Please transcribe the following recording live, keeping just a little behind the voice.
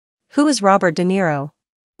Who is Robert De Niro?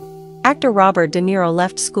 Actor Robert De Niro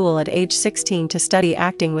left school at age 16 to study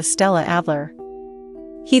acting with Stella Adler.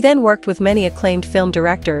 He then worked with many acclaimed film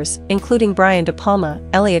directors, including Brian De Palma,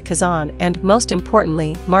 Elia Kazan, and, most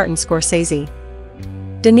importantly, Martin Scorsese.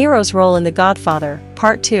 De Niro's role in The Godfather,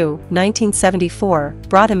 Part 2, 1974,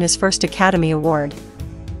 brought him his first Academy Award.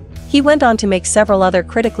 He went on to make several other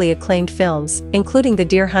critically acclaimed films, including The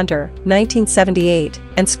Deer Hunter, 1978,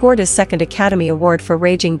 and scored his second Academy Award for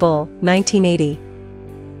Raging Bull, 1980.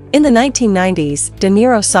 In the 1990s, De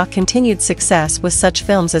Niro saw continued success with such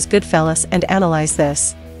films as Goodfellas and Analyze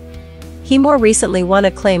This. He more recently won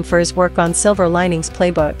acclaim for his work on Silver Linings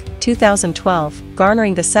Playbook, 2012,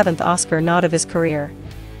 garnering the 7th Oscar nod of his career.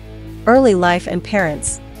 Early life and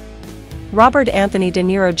parents. Robert Anthony De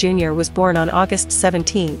Niro Jr. was born on August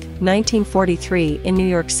 17, 1943 in New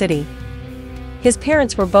York City. His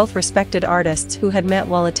parents were both respected artists who had met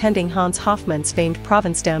while attending Hans Hofmann's famed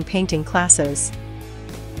Provincetown painting classes.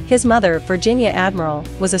 His mother, Virginia Admiral,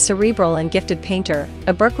 was a cerebral and gifted painter,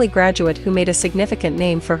 a Berkeley graduate who made a significant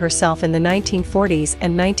name for herself in the 1940s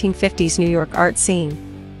and 1950s New York art scene.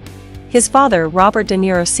 His father, Robert De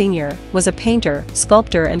Niro Sr., was a painter,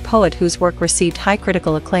 sculptor and poet whose work received high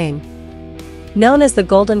critical acclaim. Known as the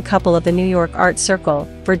Golden Couple of the New York Art Circle,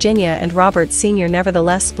 Virginia and Robert Sr.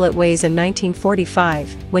 nevertheless split ways in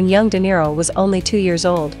 1945, when young De Niro was only 2 years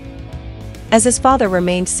old. As his father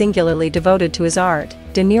remained singularly devoted to his art,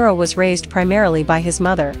 De Niro was raised primarily by his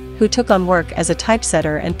mother, who took on work as a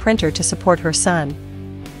typesetter and printer to support her son.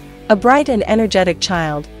 A bright and energetic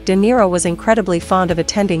child, De Niro was incredibly fond of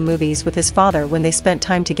attending movies with his father when they spent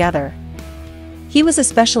time together. He was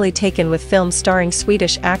especially taken with films starring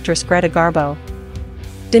Swedish actress Greta Garbo.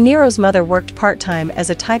 De Niro's mother worked part-time as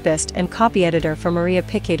a typist and copy editor for Maria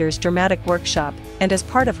Picator's dramatic workshop, and as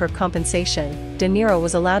part of her compensation, De Niro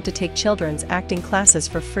was allowed to take children's acting classes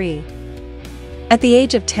for free. At the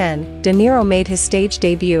age of 10, De Niro made his stage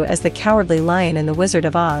debut as the Cowardly Lion in The Wizard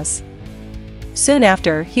of Oz. Soon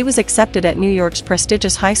after, he was accepted at New York's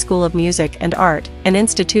prestigious High School of Music and Art, an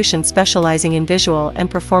institution specializing in visual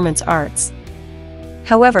and performance arts.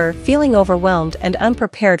 However, feeling overwhelmed and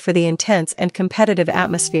unprepared for the intense and competitive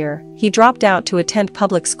atmosphere, he dropped out to attend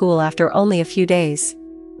public school after only a few days.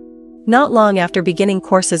 Not long after beginning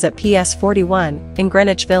courses at PS 41, in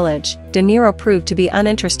Greenwich Village, De Niro proved to be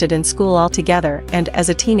uninterested in school altogether and, as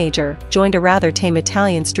a teenager, joined a rather tame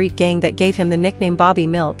Italian street gang that gave him the nickname Bobby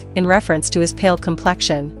Milk, in reference to his pale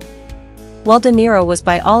complexion. While De Niro was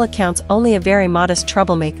by all accounts only a very modest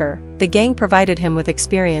troublemaker, the gang provided him with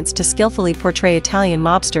experience to skillfully portray Italian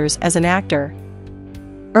mobsters as an actor.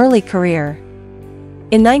 Early career.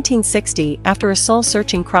 In 1960, after a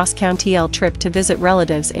soul-searching cross-county trip to visit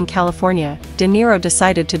relatives in California, De Niro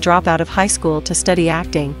decided to drop out of high school to study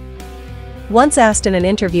acting. Once asked in an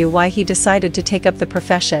interview why he decided to take up the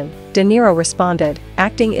profession, De Niro responded,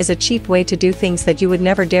 "Acting is a cheap way to do things that you would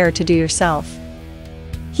never dare to do yourself."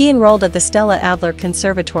 He enrolled at the Stella Adler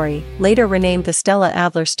Conservatory, later renamed the Stella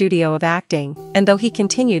Adler Studio of Acting, and though he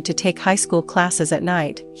continued to take high school classes at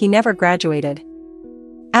night, he never graduated.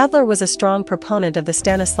 Adler was a strong proponent of the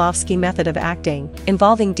Stanislavski method of acting,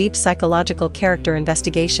 involving deep psychological character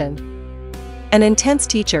investigation. An intense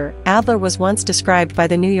teacher, Adler was once described by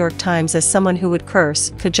the New York Times as someone who would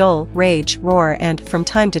curse, cajole, rage, roar and, from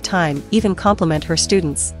time to time, even compliment her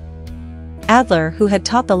students. Adler, who had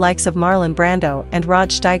taught the likes of Marlon Brando and Rod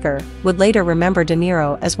Steiger, would later remember De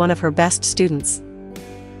Niro as one of her best students.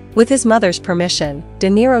 With his mother's permission, De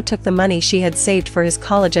Niro took the money she had saved for his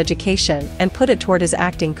college education and put it toward his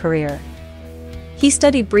acting career. He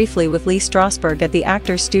studied briefly with Lee Strasberg at the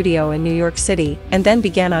Actors Studio in New York City, and then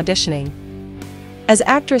began auditioning. As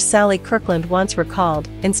actress Sally Kirkland once recalled,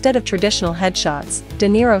 instead of traditional headshots, De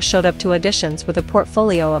Niro showed up to auditions with a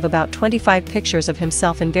portfolio of about 25 pictures of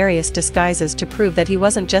himself in various disguises to prove that he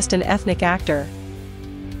wasn't just an ethnic actor.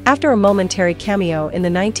 After a momentary cameo in the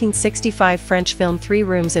 1965 French film 3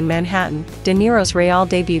 Rooms in Manhattan, De Niro's real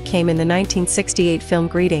debut came in the 1968 film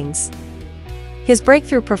Greetings. His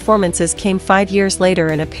breakthrough performances came 5 years later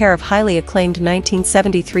in a pair of highly acclaimed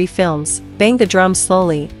 1973 films, Bang the Drum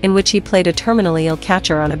Slowly, in which he played a terminally ill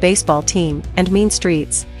catcher on a baseball team, and Mean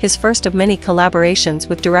Streets, his first of many collaborations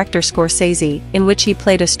with director Scorsese, in which he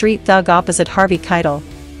played a street thug opposite Harvey Keitel.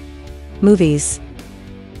 Movies.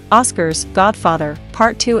 Oscars, Godfather,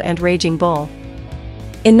 Part 2 and Raging Bull.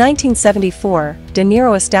 In 1974, De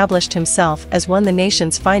Niro established himself as one of the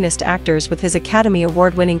nation's finest actors with his Academy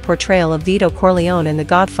Award-winning portrayal of Vito Corleone in The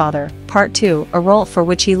Godfather, Part 2, a role for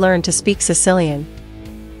which he learned to speak Sicilian.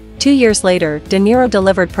 2 years later, De Niro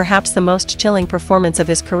delivered perhaps the most chilling performance of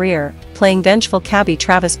his career, playing vengeful cabbie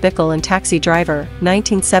Travis Bickle in Taxi Driver,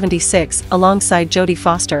 1976, alongside Jodie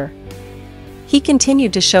Foster. He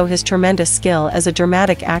continued to show his tremendous skill as a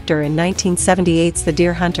dramatic actor in 1978's The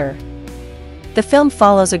Deer Hunter. The film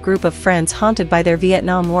follows a group of friends haunted by their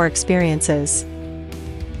Vietnam War experiences.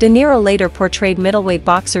 De Niro later portrayed middleweight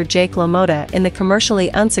boxer Jake LaMotta in the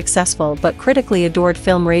commercially unsuccessful but critically adored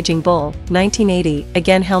film Raging Bull, 1980,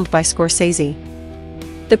 again helmed by Scorsese.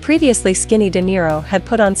 The previously skinny De Niro had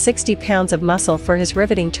put on 60 pounds of muscle for his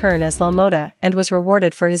riveting turn as LaMotta and was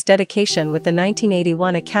rewarded for his dedication with the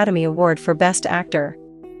 1981 Academy Award for Best Actor.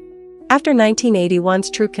 After 1981's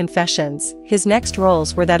True Confessions, his next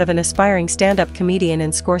roles were that of an aspiring stand-up comedian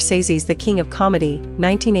in Scorsese's The King of Comedy,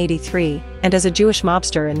 1983, and as a Jewish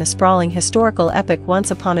mobster in the sprawling historical epic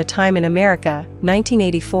Once Upon a Time in America,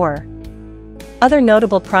 1984. Other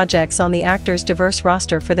notable projects on the actor's diverse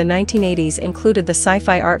roster for the 1980s included the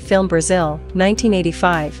sci-fi art film Brazil,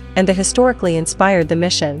 1985, and the historically inspired The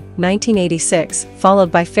Mission, 1986,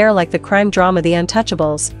 followed by fare like the crime drama The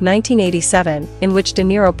Untouchables, 1987, in which De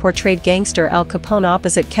Niro portrayed gangster Al Capone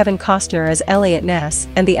opposite Kevin Costner as Elliot Ness,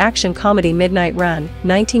 and the action comedy Midnight Run,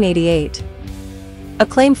 1988.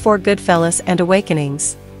 Acclaim for Goodfellas and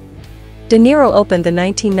Awakenings. De Niro opened the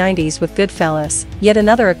 1990s with Goodfellas, yet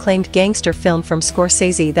another acclaimed gangster film from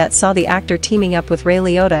Scorsese that saw the actor teaming up with Ray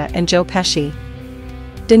Liotta and Joe Pesci.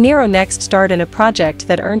 De Niro next starred in a project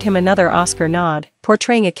that earned him another Oscar nod,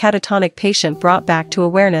 portraying a catatonic patient brought back to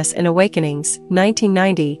awareness in Awakenings,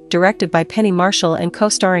 1990, directed by Penny Marshall and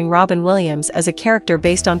co-starring Robin Williams as a character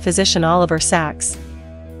based on physician Oliver Sacks.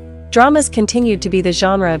 Dramas continued to be the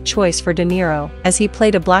genre of choice for De Niro, as he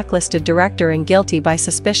played a blacklisted director in Guilty by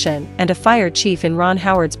Suspicion and a fire chief in Ron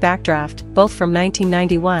Howard's Backdraft, both from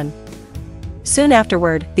 1991. Soon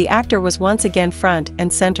afterward, the actor was once again front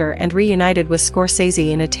and center and reunited with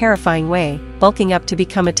Scorsese in a terrifying way, bulking up to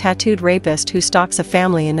become a tattooed rapist who stalks a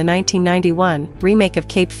family in the 1991 remake of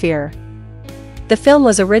Cape Fear. The film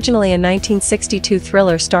was originally a 1962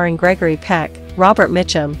 thriller starring Gregory Peck, Robert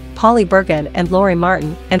Mitchum, Polly Bergen and Laurie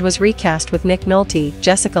Martin, and was recast with Nick Nolte,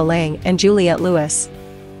 Jessica Lange and Juliette Lewis.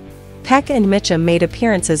 Peck and Mitchum made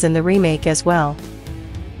appearances in the remake as well.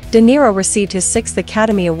 De Niro received his 6th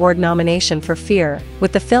Academy Award nomination for Fear,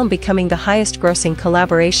 with the film becoming the highest-grossing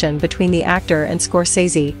collaboration between the actor and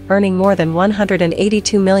Scorsese, earning more than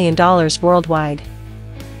 $182 million worldwide.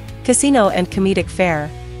 Casino and comedic fare.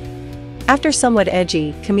 After somewhat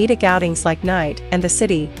edgy, comedic outings like Night and the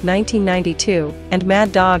City, 1992, and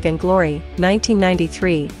Mad Dog and Glory,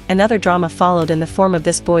 1993, another drama followed in the form of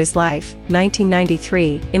This Boy's Life,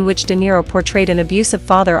 1993, in which De Niro portrayed an abusive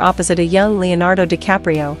father opposite a young Leonardo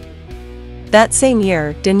DiCaprio. That same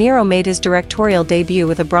year, De Niro made his directorial debut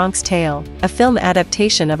with A Bronx Tale, a film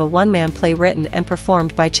adaptation of a one-man play written and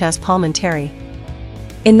performed by Chaz Palminteri.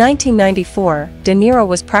 In 1994, De Niro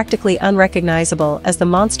was practically unrecognizable as the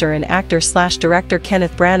monster in actor-slash-director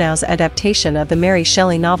Kenneth Branagh's adaptation of the Mary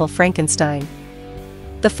Shelley novel Frankenstein.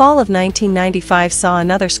 The fall of 1995 saw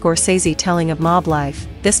another Scorsese telling of mob life,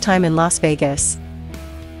 this time in Las Vegas.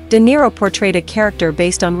 De Niro portrayed a character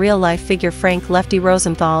based on real-life figure Frank Lefty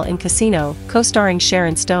Rosenthal in Casino, co-starring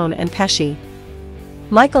Sharon Stone and Pesci.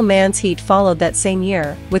 Michael Mann's Heat followed that same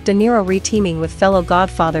year, with De Niro re-teaming with fellow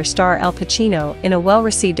Godfather star Al Pacino in a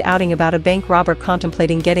well-received outing about a bank robber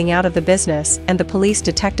contemplating getting out of the business and the police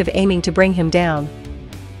detective aiming to bring him down.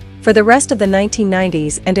 For the rest of the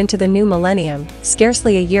 1990s and into the new millennium,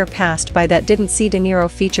 scarcely a year passed by that didn't see De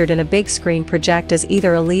Niro featured in a big screen project as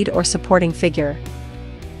either a lead or supporting figure.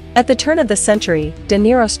 At the turn of the century, De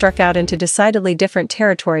Niro struck out into decidedly different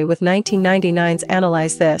territory with 1999's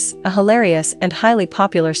Analyze This, a hilarious and highly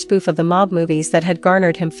popular spoof of the mob movies that had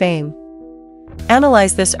garnered him fame.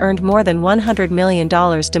 Analyze This earned more than $100 million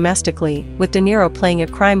domestically, with De Niro playing a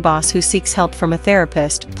crime boss who seeks help from a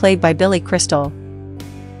therapist, played by Billy Crystal.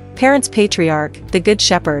 Parents Patriarch, The Good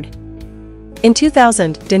Shepherd. In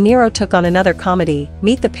 2000, De Niro took on another comedy,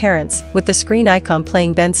 Meet the Parents, with the screen icon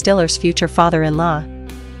playing Ben Stiller's future father-in-law.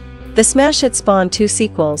 The smash hit spawned 2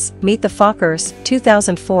 sequels, Meet the Fockers,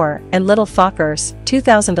 2004, and Little Fockers,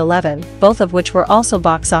 2011, both of which were also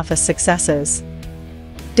box office successes.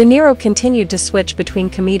 De Niro continued to switch between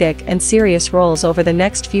comedic and serious roles over the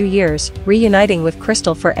next few years, reuniting with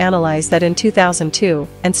Crystal for Analyze That in 2002,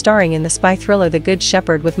 and starring in the spy thriller The Good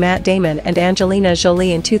Shepherd with Matt Damon and Angelina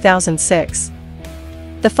Jolie in 2006.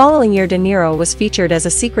 The following year De Niro was featured as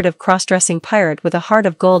a secretive cross-dressing pirate with a heart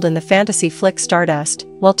of gold in the fantasy flick Stardust,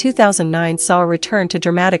 while 2009 saw a return to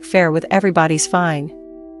dramatic fare with Everybody's Fine.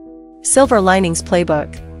 Silver Linings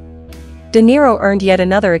Playbook. De Niro earned yet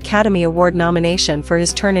another Academy Award nomination for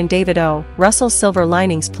his turn in David O. Russell's Silver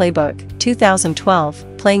Linings Playbook, 2012,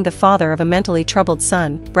 playing the father of a mentally troubled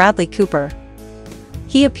son, Bradley Cooper.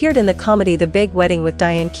 He appeared in the comedy The Big Wedding with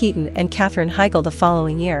Diane Keaton and Katherine Heigl the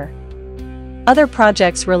following year. Other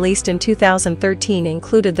projects released in 2013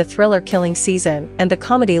 included the thriller Killing Season and the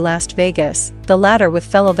comedy Las Vegas, the latter with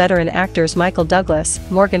fellow veteran actors Michael Douglas,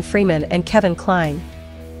 Morgan Freeman and Kevin Kline.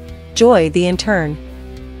 Joy, The Intern.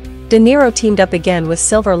 De Niro teamed up again with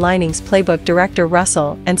Silver Linings Playbook director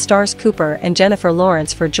Russell and stars Cooper and Jennifer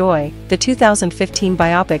Lawrence for Joy, the 2015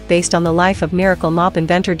 biopic based on the life of miracle mop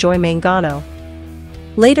inventor Joy Mangano.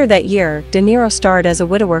 Later that year, De Niro starred as a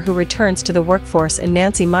widower who returns to the workforce in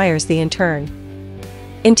Nancy Meyers' The Intern.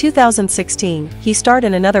 In 2016, he starred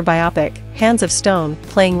in another biopic, Hands of Stone,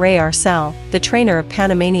 playing Ray Arcel, the trainer of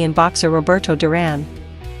Panamanian boxer Roberto Duran.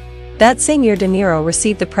 That same year De Niro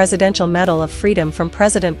received the Presidential Medal of Freedom from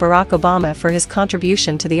President Barack Obama for his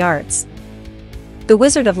contribution to the arts. The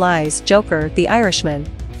Wizard of Lies, Joker, The Irishman.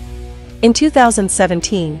 In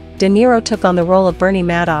 2017, De Niro took on the role of Bernie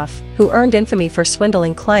Madoff, who earned infamy for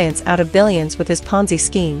swindling clients out of billions with his Ponzi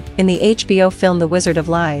scheme, in the HBO film The Wizard of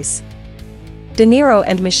Lies. De Niro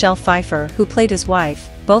and Michelle Pfeiffer, who played his wife,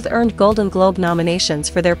 both earned Golden Globe nominations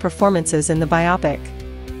for their performances in the biopic.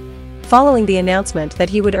 Following the announcement that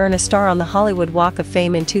he would earn a star on the Hollywood Walk of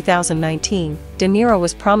Fame in 2019, De Niro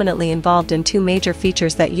was prominently involved in two major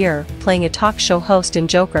features that year, playing a talk show host in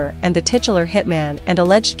Joker and the titular hitman and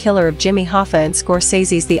alleged killer of Jimmy Hoffa in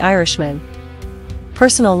Scorsese's The Irishman.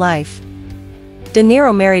 Personal life. De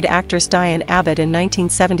Niro married actress Diane Abbott in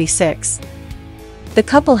 1976. The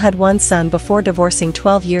couple had one son before divorcing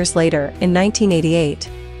 12 years later, in 1988.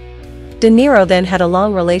 De Niro then had a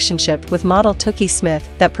long relationship with model Tookie Smith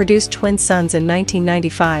that produced twin sons in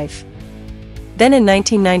 1995. Then in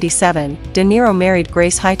 1997, De Niro married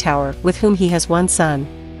Grace Hightower, with whom he has one son.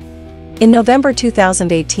 In November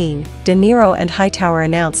 2018, De Niro and Hightower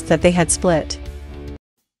announced that they had split.